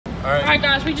Alright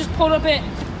guys, we just pulled up at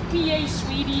BA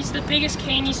Sweeties, the biggest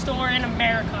candy store in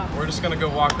America. We're just gonna go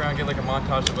walk around, get like a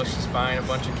montage of us just buying a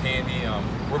bunch of candy.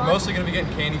 We're mostly gonna be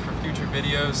getting candy for future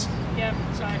videos. Yep,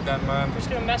 so keep that in mind. We're just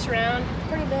gonna mess around.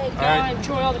 Pretty big. Alright.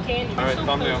 Enjoy all the candy. Alright,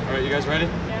 thumbnail. Alright, you guys ready?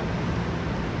 Yeah.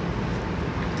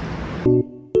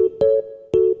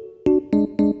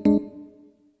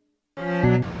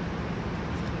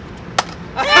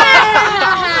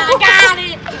 I got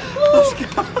it! Let's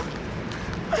go.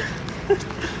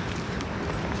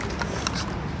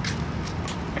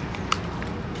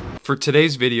 For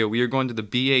today's video, we are going to the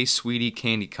BA Sweetie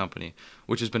Candy Company,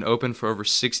 which has been open for over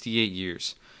 68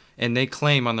 years. And they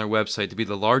claim on their website to be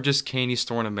the largest candy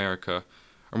store in America,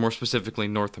 or more specifically,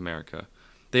 North America.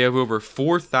 They have over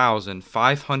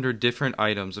 4,500 different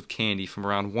items of candy from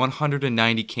around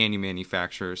 190 candy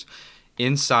manufacturers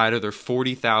inside of their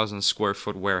 40,000 square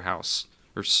foot warehouse,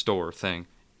 or store thing.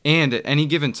 And at any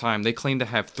given time, they claim to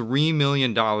have $3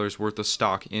 million worth of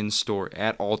stock in store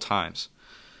at all times.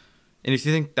 And if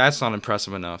you think that's not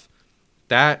impressive enough,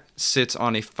 that sits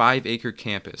on a 5-acre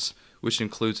campus, which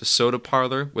includes a soda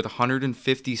parlor with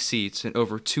 150 seats and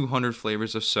over 200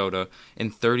 flavors of soda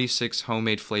and 36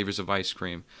 homemade flavors of ice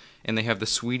cream. And they have the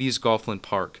Sweeties Golfland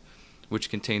Park, which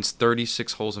contains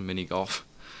 36 holes of mini golf.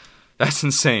 That's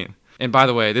insane. And by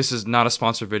the way, this is not a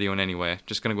sponsored video in any way.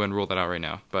 Just gonna go ahead and rule that out right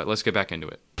now. But let's get back into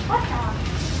it.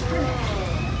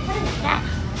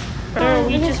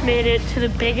 We just made it to the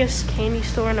biggest candy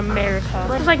store in America.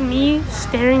 It's like me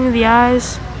staring into the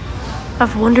eyes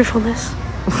of wonderfulness.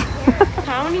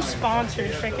 How many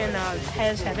sponsors freaking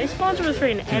Pez have? They sponsor us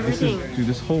freaking everything. Dude,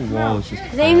 this whole wall is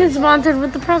just... They even sponsored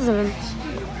with the presidents.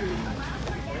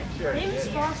 Your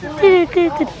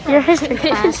history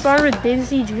class. Sponsored with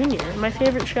Disney Junior, my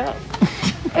favorite show.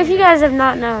 If you guys have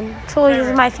not known, Chili's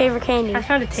is my favorite candy. I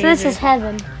found a taser. So this is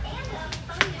heaven.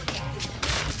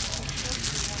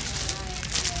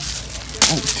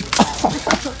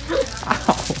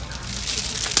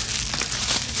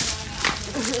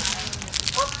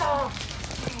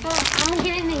 I'm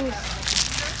getting these.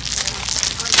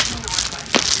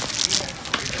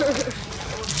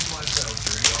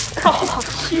 Oh,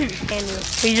 shoot.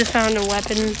 We just found a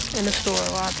weapon in the store.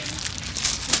 Watch.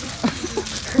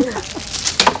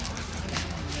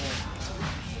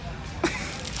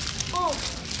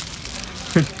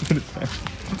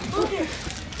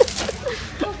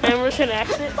 And we're gonna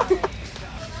exit.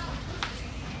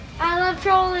 I love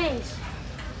trolleys.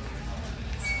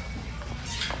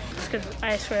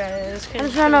 I swear it's I'm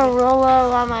trying to roll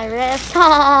on my wrist.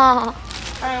 Alright,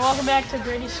 welcome back to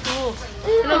Brady's school.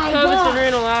 I know my COVID's God. been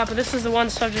ruining a lot, but this is the one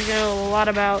subject I know a lot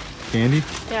about. Candy?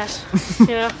 Yes. You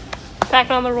know, back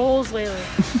on the rolls lately.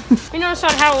 We noticed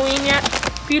on Halloween yet?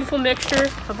 Beautiful mixture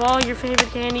of all your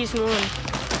favorite candies in one.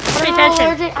 Pay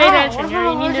attention. Pay attention.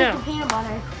 You need to know. Peanut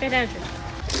butter. Pay attention.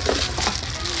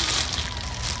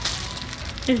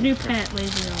 His new pet,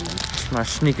 lazy on him. My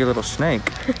sneaky little snake.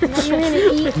 That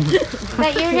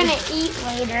you're gonna eat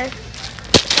later.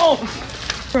 Oh!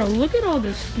 Bro, look at all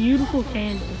this beautiful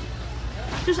candy.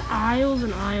 Just aisles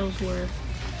and aisles worth.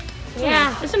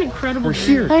 Yeah. It's an incredible We're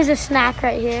here. There's a snack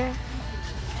right here.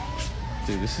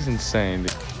 Dude, this is insane,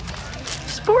 dude.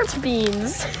 Sports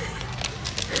beans.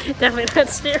 Definitely not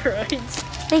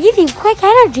steroids. They give you quick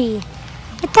energy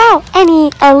without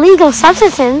any illegal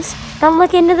substances. Don't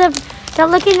look into the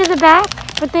back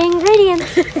with the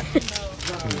ingredients.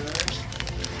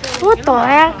 What the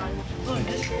heck? Like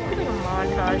a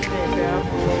montage video.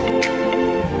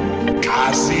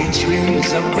 I see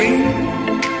trees of green,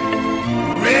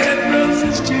 red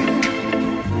roses too.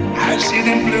 I see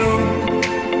them bloom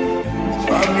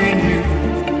for me and you.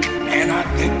 And I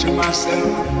think to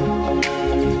myself,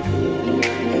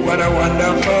 what a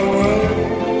wonderful world.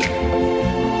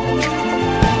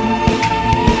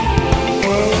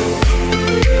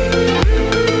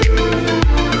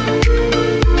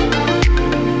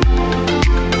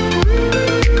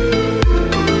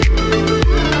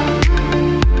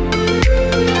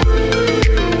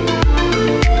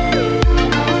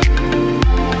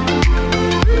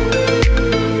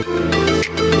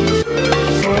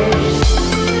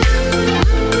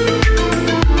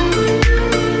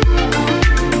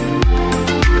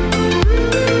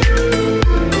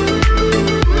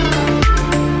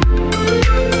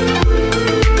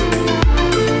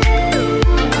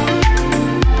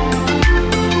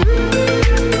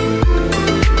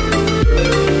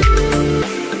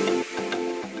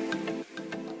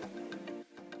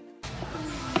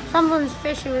 Someone's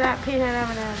fishing with that peanut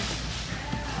M&M.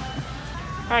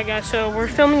 Alright guys, so we're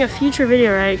filming a future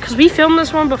video, right? Because we filmed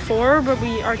this one before, but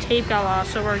our tape got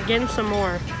lost, so we're getting some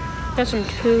more. Got some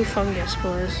two fungus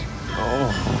spores.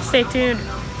 Oh. Stay tuned.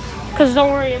 Because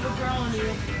don't worry, it'll grow on you.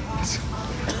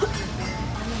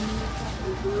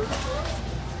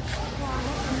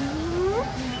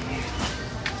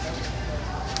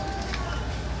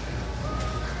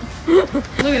 Look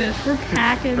at this, we're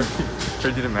packing.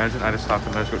 Could you imagine? I just stopped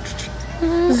and I just go.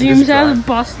 Zooms out and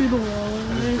bust through the wall.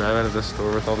 Just drive out of the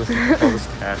store with all this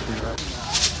cash.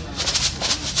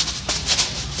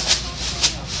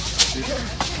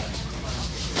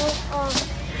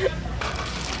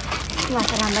 Look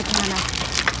at him.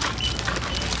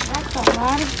 That's a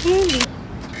lot of candy.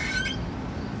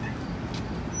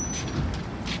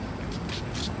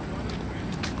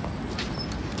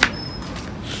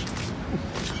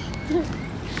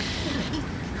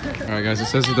 Alright guys, it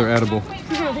says that they're edible.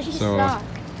 So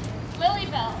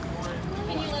Lilybell,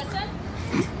 can you listen?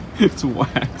 it's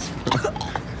wax, bro.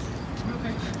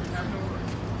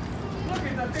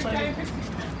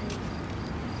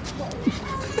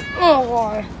 Oh,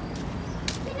 boy.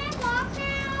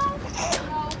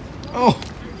 Oh!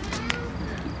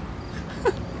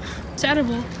 It's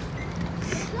edible.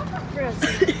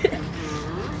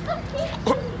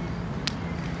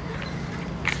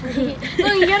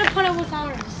 No, you gotta put it with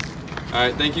ours.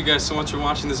 Alright, thank you guys so much for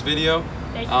watching this video.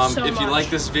 Thank you so if you much. like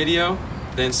this video,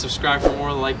 then subscribe for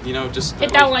more, like, you know, just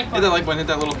Hit that like hit button. that like button, hit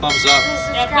that little thumbs up.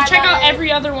 Yeah, but check out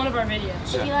every other one of our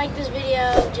videos. If you like this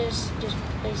video, just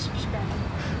please subscribe.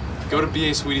 Go to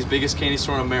BA Sweetie's biggest candy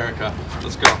store in America.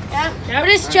 Let's go. Yeah. Yep.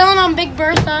 We're just chilling on Big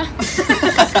Bertha.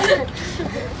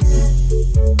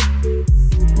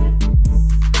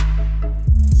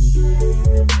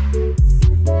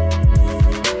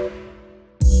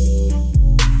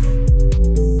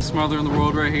 Best mother in the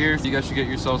world right here. You guys should get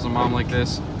yourselves a mom like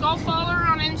this. Go follow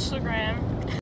her on Instagram.